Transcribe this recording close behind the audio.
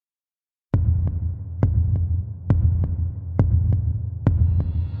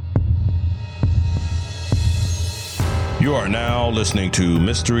You are now listening to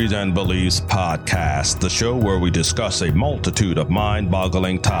Mysteries and Beliefs Podcast, the show where we discuss a multitude of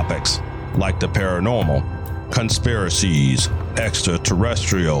mind-boggling topics like the paranormal, conspiracies,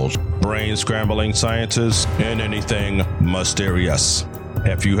 extraterrestrials, brain-scrambling sciences, and anything mysterious.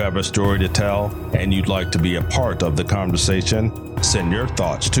 If you have a story to tell and you'd like to be a part of the conversation, send your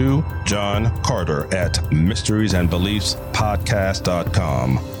thoughts to John Carter at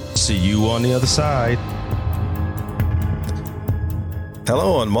mysteriesandbeliefspodcast.com. See you on the other side.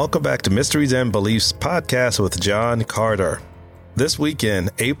 Hello and welcome back to Mysteries and Beliefs Podcast with John Carter. This weekend,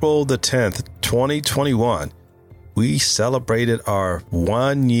 April the 10th, 2021, we celebrated our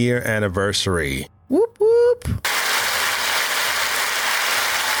 1 year anniversary. Whoop, whoop.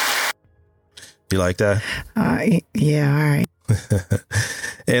 You like that? Yeah, all right.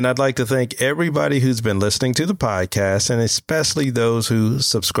 And I'd like to thank everybody who's been listening to the podcast, and especially those who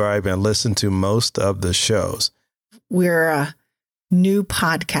subscribe and listen to most of the shows. We're a new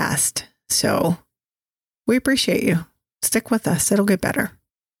podcast, so we appreciate you. Stick with us. It'll get better.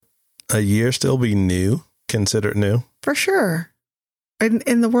 A year still be new, considered new? For sure.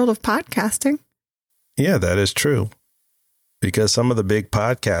 In the world of podcasting. Yeah, that is true. Because some of the big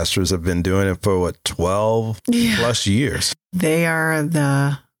podcasters have been doing it for, 12 plus years. They are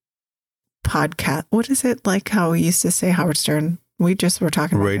the podcast. What is it? Like how we used to say Howard Stern? We just were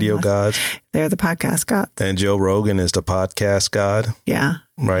talking about radio gods. They're the podcast gods. And Joe Rogan is the podcast god. Yeah.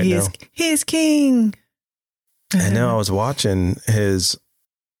 Right now. He's king. I know I was watching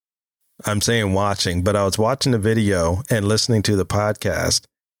I'm saying watching, but I was watching the video and listening to the podcast.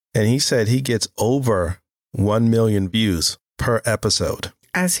 And he said he gets over 1 million views per episode.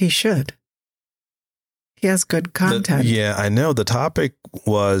 As he should. He has good content. Yeah, I know. The topic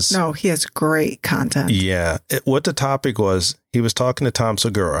was... No, he has great content. Yeah. What the topic was, he was talking to Tom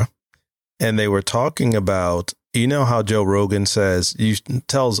Segura, and they were talking about, you know how Joe Rogan tells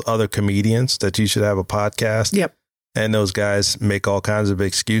other comedians that you should have a podcast? Yep. And those guys make all kinds of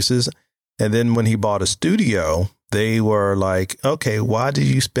excuses. And then when he bought a studio, they were like, okay, why did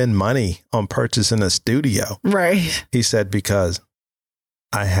you spend money on purchasing a studio? Right. He said, because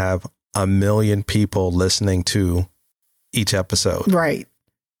I have 1 million people listening to each episode. Right.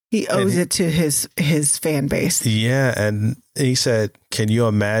 He owes it to his fan base. Yeah. And he said, can you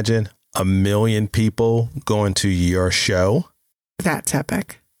imagine 1 million people going to your show? That's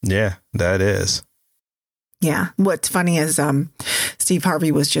epic. Yeah, that is. Yeah. What's funny is Steve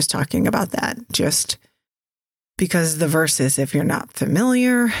Harvey was just talking about that. Just because the verses, if you're not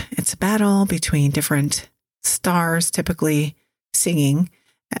familiar, it's a battle between different stars, typically singing.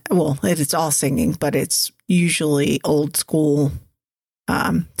 Well, it's all singing, but it's usually old school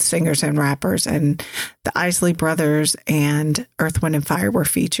singers and rappers. And the Isley Brothers and Earth, Wind and Fire were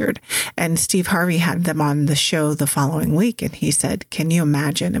featured. And Steve Harvey had them on the show the following week. And he said, can you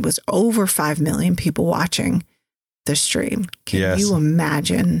imagine? It was over 5 million people watching the stream. Can you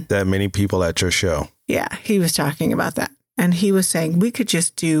imagine? That many people at your show. Yeah, he was talking about that. And he was saying we could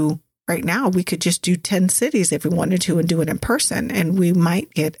just do... Right now, we could just do 10 cities if we wanted to and do it in person, and we might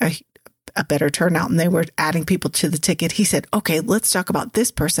get a better turnout. And they were adding people to the ticket. He said, okay, let's talk about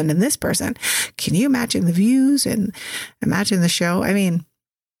this person and this person. Can you imagine the views and imagine the show? I mean,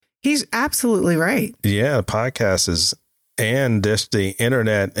 he's absolutely right. Yeah, podcasts and just the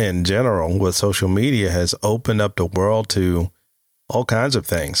internet in general with social media has opened up the world to all kinds of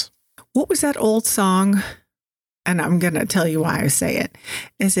things. What was that old song? And I'm going to tell you why I say it.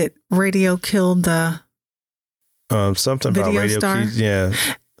 Is it Radio Killed the something about radio star? Yeah.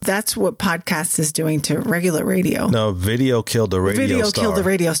 That's what podcast is doing to regular radio. No, video killed the radio star. Killed the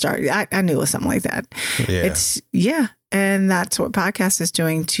radio star. I knew it was something like that. Yeah. And that's what podcast is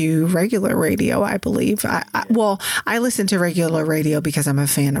doing to regular radio, I believe. I listen to regular radio because I'm a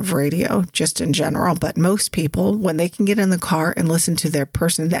fan of radio just in general. But most people, when they can get in the car and listen to their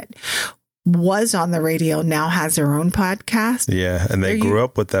person that was on the radio now has their own podcast. Yeah. And they grew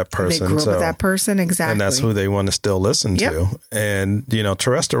up with that person. They grew up with that person. Exactly. And that's who they want to still listen to. And,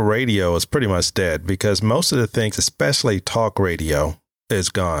 terrestrial radio is pretty much dead because most of the things, especially talk radio, is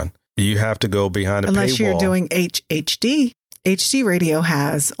gone. You have to go behind a paywall. Unless you're doing HHD. HD radio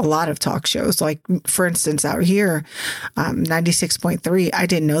has a lot of talk shows. Like, for instance, out here, 96.3, I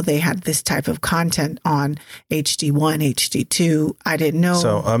didn't know they had this type of content on HD1, HD2. I didn't know.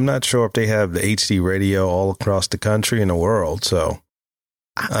 So I'm not sure if they have the HD radio all across the country and the world. So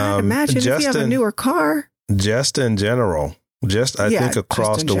I can't imagine if you have a newer car. Just in general, I think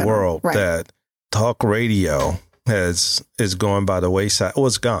across the world that talk radio is going by the wayside. Well,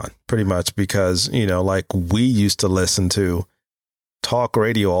 it's gone pretty much because, like we used to listen to talk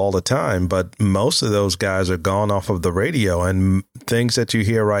radio all the time, but most of those guys are gone off of the radio, and things that you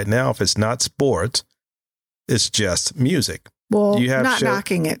hear right now, if it's not sports, it's just music. Well, you have not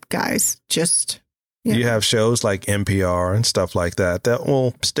knocking it, guys. Just you have shows like NPR and stuff like that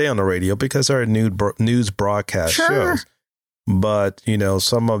will stay on the radio because they're news broadcast shows. But,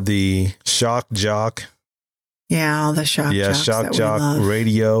 some of the shock jock. Yeah, all the shock jock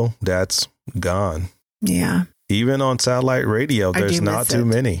radio, that's gone. Yeah. Even on satellite radio, there's not too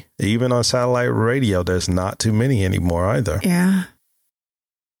many. Even on satellite radio, there's not too many anymore either. Yeah.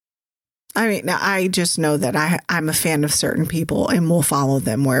 I mean, I just know that I'm a fan of certain people and will follow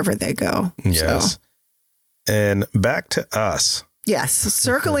them wherever they go. Yes. So. And back to us. Yes.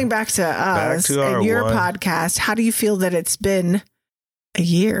 Circling back to us and your podcast, how do you feel that it's been a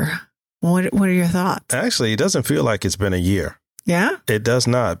year? What are your thoughts? Actually, it doesn't feel like it's been a year. Yeah? It does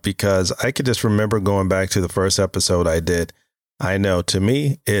not, because I could just remember going back to the first episode I did. I know, to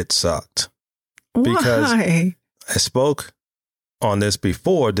me, it sucked. Because why? I spoke on this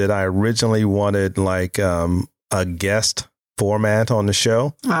before that I originally wanted like a guest format on the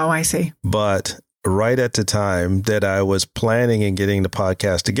show. Oh, I see. But right at the time that I was planning and getting the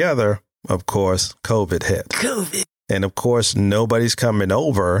podcast together, of course, COVID hit. And of course, nobody's coming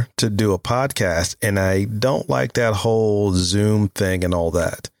over to do a podcast. And I don't like that whole Zoom thing and all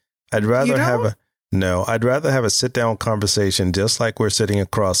that. I'd rather I'd rather have a sit down conversation just like we're sitting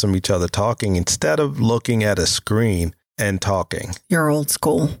across from each other talking instead of looking at a screen and talking. You're old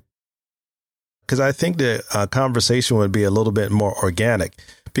school. Because I think the conversation would be a little bit more organic.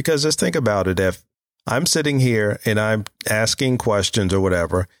 Because just think about it. If I'm sitting here and I'm asking questions or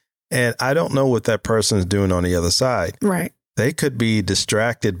whatever, and I don't know what that person's doing on the other side. Right. They could be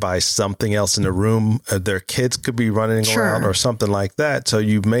distracted by something else in the room. Their kids could be running around or something like that. So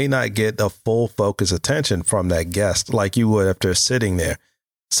you may not get a full focus attention from that guest like you would if they're sitting there.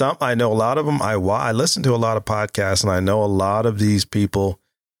 I know a lot of them. I listen to a lot of podcasts, and I know a lot of these people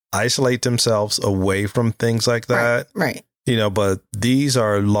isolate themselves away from things like that. Right. But these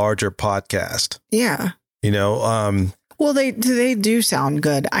are larger podcasts. Yeah. Well, they do sound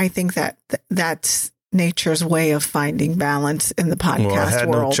good. I think that's nature's way of finding balance in the podcast world. Well, I had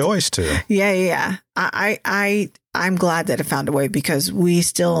no choice to. Yeah. I'm glad that it found a way because we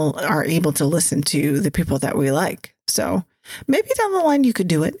still are able to listen to the people that we like. So maybe down the line you could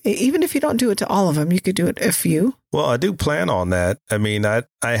do it. Even if you don't do it to all of them, you could do it a few. Well, I do plan on that. I mean, I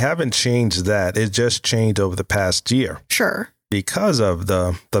haven't changed that. It just changed over the past year. Sure. Because of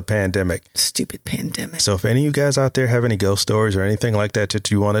the pandemic. Stupid pandemic. So if any of you guys out there have any ghost stories or anything like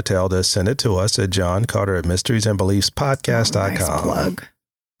that you want to tell, just send it to us at John Carter at mysteriesandbeliefspodcast.com. Nice plug.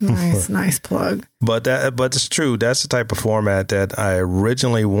 Nice plug. But it's true. That's the type of format that I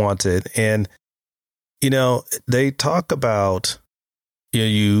originally wanted. And, they talk about,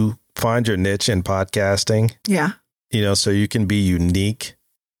 you find your niche in podcasting. Yeah. So you can be unique.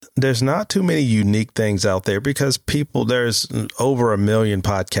 There's not too many unique things out there because there's over 1 million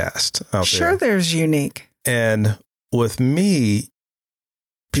podcasts out there. Sure, there's unique. And with me,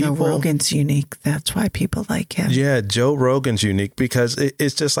 Joe Rogan's unique. That's why people like him. Yeah, Joe Rogan's unique because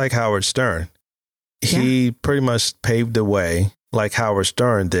it's just like Howard Stern. He pretty much paved the way like Howard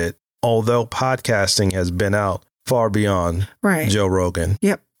Stern did, although podcasting has been out far beyond Joe Rogan.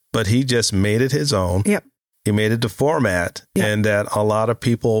 Yep. But he just made it his own. Yep. He made it the format and that a lot of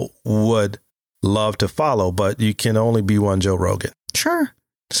people would love to follow, but you can only be one Joe Rogan. Sure.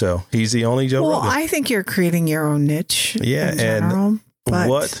 So he's the only Joe Rogan. Well, I think you're creating your own niche. Yeah. In general,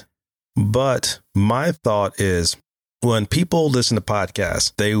 but my thought is when people listen to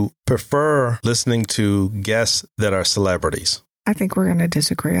podcasts, they prefer listening to guests that are celebrities. I think we're going to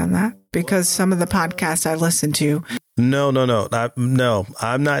disagree on that because some of the podcasts I listen to. No.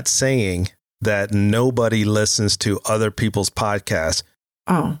 I'm not saying that nobody listens to other people's podcasts.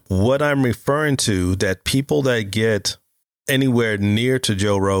 Oh. What I'm referring to, that people that get anywhere near to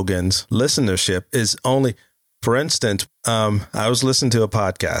Joe Rogan's listenership is only, for instance, I was listening to a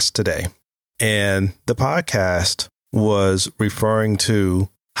podcast today, and the podcast was referring to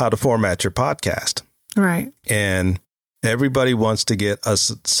how to format your podcast. Right. And everybody wants to get a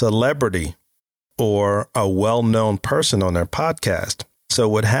celebrity or a well-known person on their podcast. So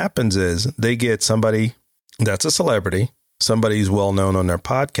what happens is they get somebody that's a celebrity, somebody who's well-known on their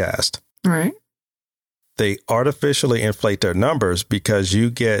podcast. Right. They artificially inflate their numbers because you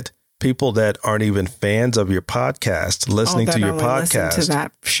get people that aren't even fans of your podcast listening to your podcast. Listen to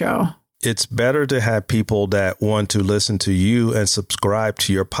that show. It's better to have people that want to listen to you and subscribe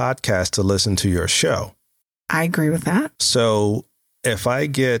to your podcast to listen to your show. I agree with that. So if I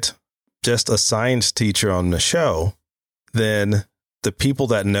get just a science teacher on the show, then the people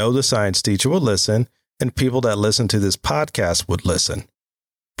that know the science teacher would listen, and people that listen to this podcast would listen.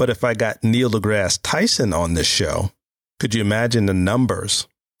 But if I got Neil deGrasse Tyson on this show, could you imagine the numbers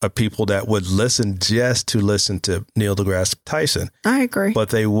of people that would listen just to listen to Neil deGrasse Tyson? I agree. But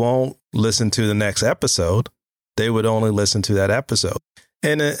they won't listen to the next episode. They would only listen to that episode.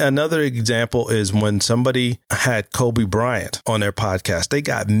 And another example is when somebody had Kobe Bryant on their podcast, they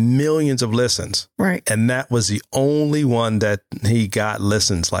got millions of listens. Right. And that was the only one that he got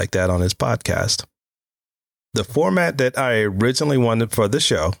listens like that on his podcast. The format that I originally wanted for the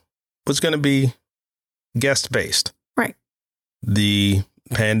show was going to be guest based. Right. The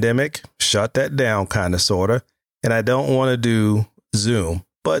pandemic shut that down kind of, sort of. And I don't want to do Zoom.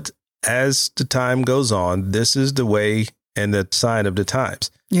 But as the time goes on, this is the way and the sign of the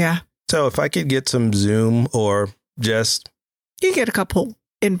times. Yeah. So if I could get some Zoom or just you get a couple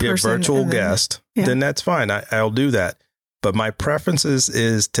in person virtual guest, then that's fine. I'll do that. But my preference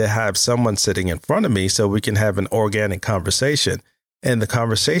is to have someone sitting in front of me so we can have an organic conversation. And the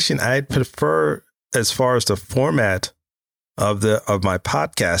conversation I'd prefer, as far as the format of my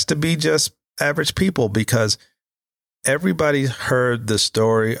podcast, to be just average people, because everybody heard the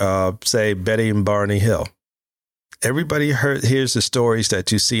story of, say, Betty and Barney Hill. Everybody hears the stories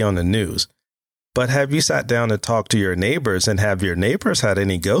that you see on the news. But have you sat down and talked to your neighbors, and have your neighbors had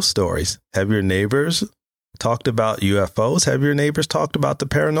any ghost stories? Have your neighbors talked about UFOs? Have your neighbors talked about the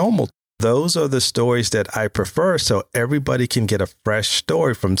paranormal? Those are the stories that I prefer, so everybody can get a fresh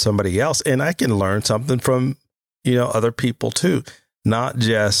story from somebody else, and I can learn something from, other people too, not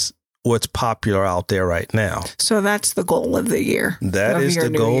just what's popular out there right now. So that's the goal of the year. That is the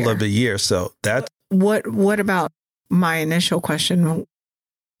goal of the year. So that. What about my initial question?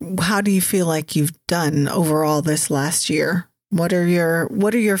 How do you feel like you've done overall this last year? What are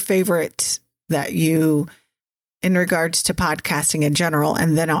your favorites that you, in regards to podcasting in general?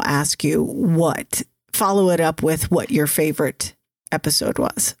 And then I'll ask you follow it up with what your favorite episode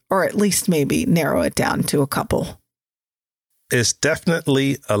was, or at least maybe narrow it down to a couple. It's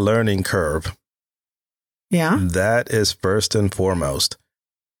definitely a learning curve. Yeah. That is first and foremost.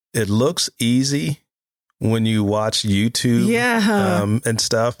 It looks easy when you watch YouTube and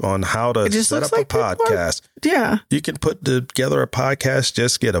stuff on how to set up a podcast. You can put together a podcast,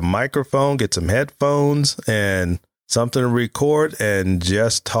 just get a microphone, get some headphones and something to record and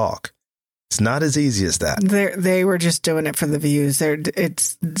just talk. It's not as easy as that. They were just doing it for the views.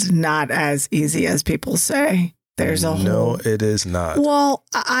 It's not as easy as people say. No, it is not. Well,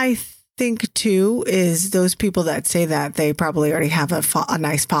 I think too is those people that say that, they probably already have a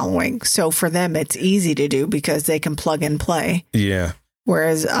nice following. So for them, it's easy to do because they can plug and play. Yeah.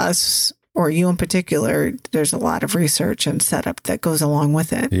 Whereas us, or you in particular, there's a lot of research and setup that goes along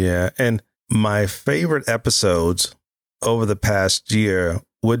with it. Yeah. And my favorite episodes over the past year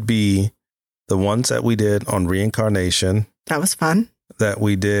would be the ones that we did on reincarnation. That was fun. That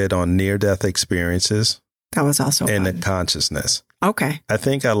we did on near-death experiences. That was also and fun. The consciousness. Okay. I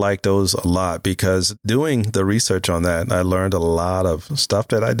think I like those a lot because doing the research on that, I learned a lot of stuff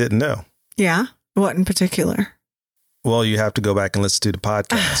that I didn't know. Yeah. What in particular? Well, you have to go back and listen to the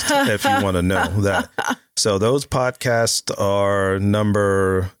podcast if you want to know that. So those podcasts are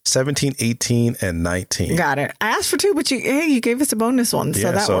number 17, 18, and 19. Got it. I asked for 2, but you gave us a bonus one,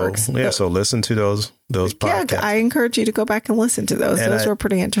 so that works. Yeah, so listen to those podcasts. Yeah, I encourage you to go back and listen to those. Those were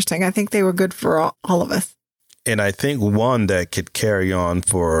pretty interesting. I think they were good for all of us. And I think one that could carry on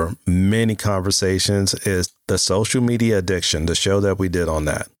for many conversations is the social media addiction, the show that we did on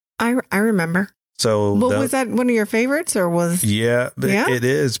that. I remember. So was that one of your favorites or was? Yeah, it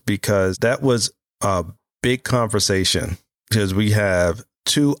is, because that was a big conversation because we have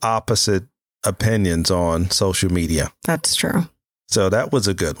 2 opposite opinions on social media. That's true. So that was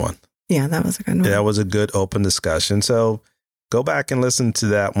a good one. Yeah, that was a good one. That was a good open discussion. So go back and listen to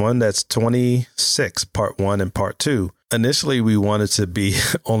that one. That's 26, part 1 and part 2. Initially, we wanted to be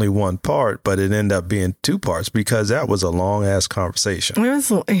only one part, but it ended up being 2 parts because that was a long ass conversation. It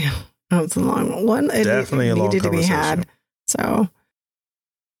was a long one. It definitely a long conversation. Needed to be had. So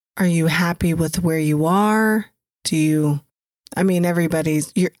are you happy with where you are? I know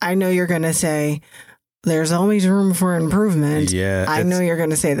you're going to say there's always room for improvement. Yeah. I know you're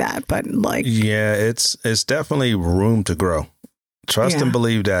going to say that, but yeah, it's definitely room to grow. Trust and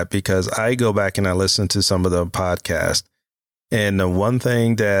believe that, because I go back and I listen to some of the podcasts. And the one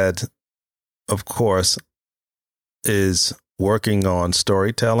thing that, of course, is working on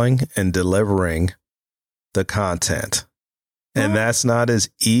storytelling and delivering the content. And that's not as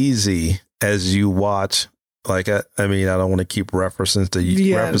easy as you watch. Like, I don't want to keep referencing to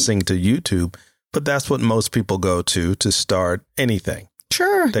YouTube, But that's what most people go to start anything.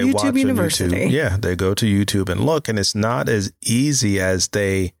 Sure. They YouTube watch University. YouTube. Yeah, they go to YouTube and look, and it's not as easy as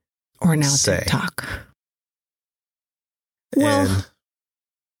they or now say. TikTok. Well, and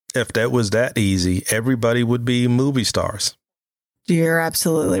if that was that easy, everybody would be movie stars. You're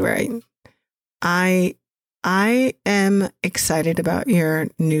absolutely right. I am excited about your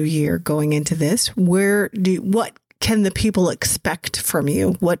new year going into this. What can the people expect from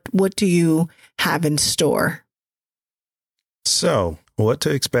you? What do you have in store? So, what to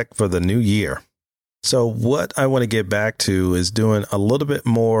expect for the new year? So, what I want to get back to is doing a little bit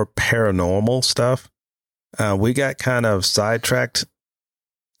more paranormal stuff. We got kind of sidetracked,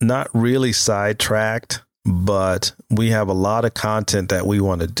 not really sidetracked, but we have a lot of content that we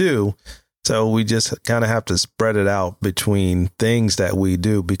want to do. So we just kind of have to spread it out between things that we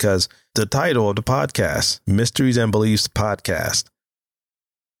do, because the title of the podcast, Mysteries and Beliefs Podcast.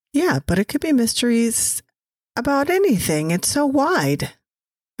 Yeah, but it could be mysteries about anything. It's so wide.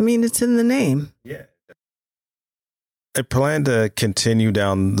 I mean, it's in the name. Yeah. I plan to continue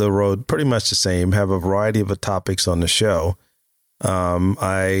down the road pretty much the same, have a variety of topics on the show.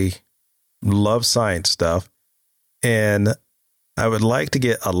 I love science stuff, and I would like to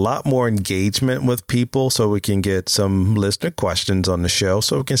get a lot more engagement with people so we can get some listener questions on the show,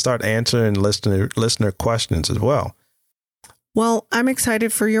 so we can start answering listener questions as well. Well, I'm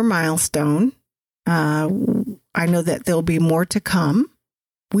excited for your milestone. I know that there'll be more to come.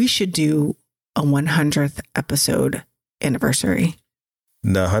 We should do a 100th episode anniversary.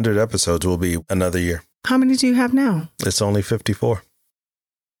 The 100 episodes will be another year. How many do you have now? It's only 54.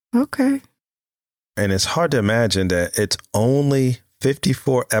 Okay. And it's hard to imagine that it's only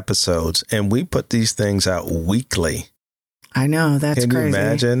 54 episodes and we put these things out weekly. I know, that's crazy. Can you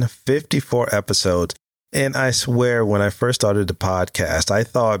imagine 54 episodes? And I swear, when I first started the podcast, I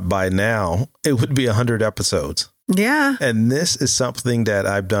thought by now it would be 100 episodes. Yeah. And this is something that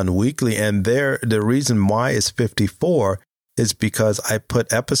I've done weekly. And the reason why it's 54 is because I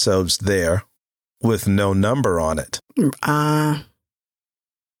put episodes there with no number on it.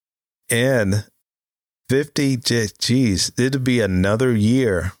 And 50, geez, it'll be another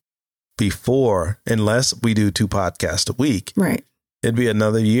year before, unless we do 2 podcasts a week. Right. It'd be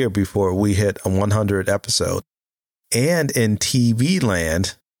another year before we hit a 100 episode. And in TV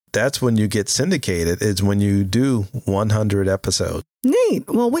land, that's when you get syndicated, is when you do 100 episodes. Neat.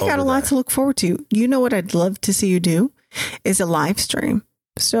 Well, we got a lot to look forward to. You know what I'd love to see you do is a live stream.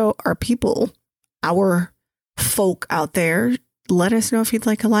 So our people, our folk out there, let us know if you'd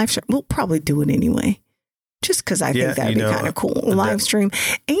like a live stream. We'll probably do it anyway, just because I think that'd be kind of cool. Live stream.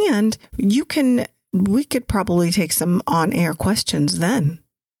 And we could probably take some on-air questions then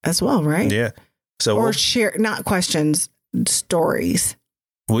as well, right? Yeah. So or share, not questions, stories.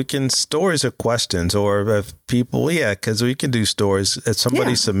 We can stories or questions, or if people, because we can do stories. If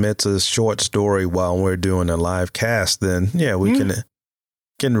somebody submits a short story while we're doing a live cast, then we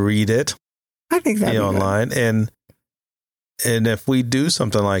can read it. I think that'd be online. Good. And if we do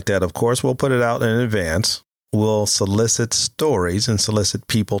something like that, of course, we'll put it out in advance. We'll solicit stories and solicit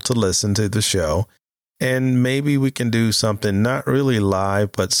people to listen to the show. And maybe we can do something not really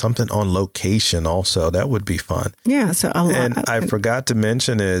live, but something on location also. That would be fun. Yeah. So I forgot to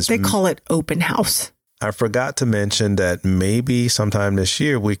mention they call it open house. I forgot to mention that maybe sometime this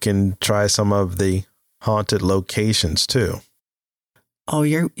year we can try some of the haunted locations too. Oh,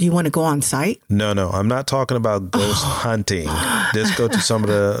 you want to go on site? No, I'm not talking about ghost hunting. Just go to some of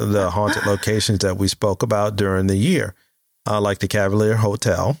the haunted locations that we spoke about during the year, like the Cavalier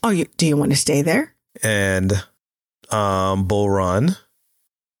Hotel. Oh, do you want to stay there? And Bull Run,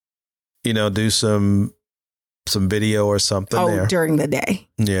 do some video or something there. During the day.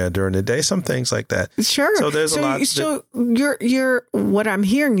 Yeah, during the day, some things like that. Sure. So there's a lot. So you're what I'm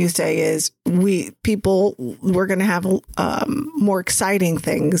hearing you say is we're going to have more exciting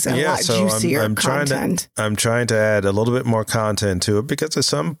things and a lot juicier content. I'm trying to add a little bit more content to it, because at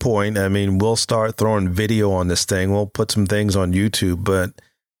some point, we'll start throwing video on this thing. We'll put some things on YouTube, but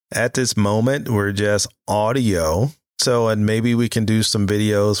at this moment, we're just audio. So, and maybe we can do some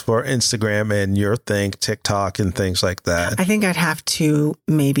videos for Instagram and your thing, TikTok and things like that. I think I'd have to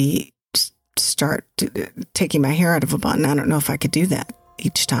maybe start taking my hair out of a bun. I don't know if I could do that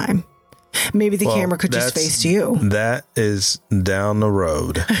each time. Maybe the camera could just face you. That is down the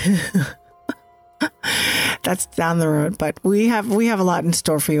road. That's down the road, but we have a lot in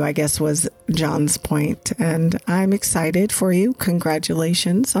store for you, I guess was John's point. And I'm excited for you.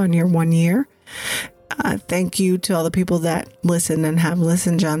 Congratulations on your 1 year. Thank you to all the people that listen and have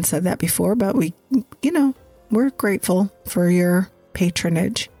listened. John said that before, but we're grateful for your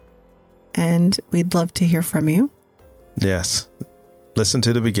patronage. and we'd love to hear from you. Yes. Listen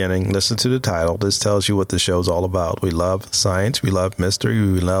to the beginning. Listen to the title. This tells you what the show's all about. We love science. We love mystery.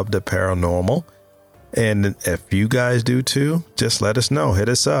 We love the paranormal. And if you guys do too, just let us know. Hit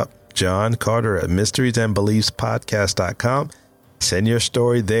us up. John Carter at mysteriesandbeliefspodcast.com. Send your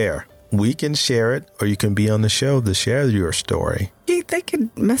story there. We can share it, or you can be on the show to share your story. Yeah, they can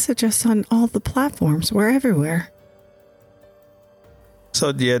message us on all the platforms. We're everywhere.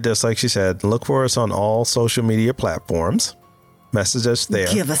 So, yeah, just like she said, look for us on all social media platforms. Message us there.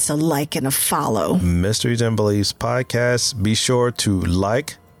 Give us a like and a follow. Mysteries and Beliefs Podcast. Be sure to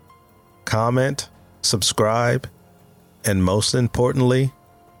like, comment, subscribe, and most importantly,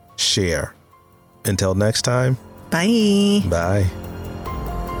 share. Until next time. Bye. Bye.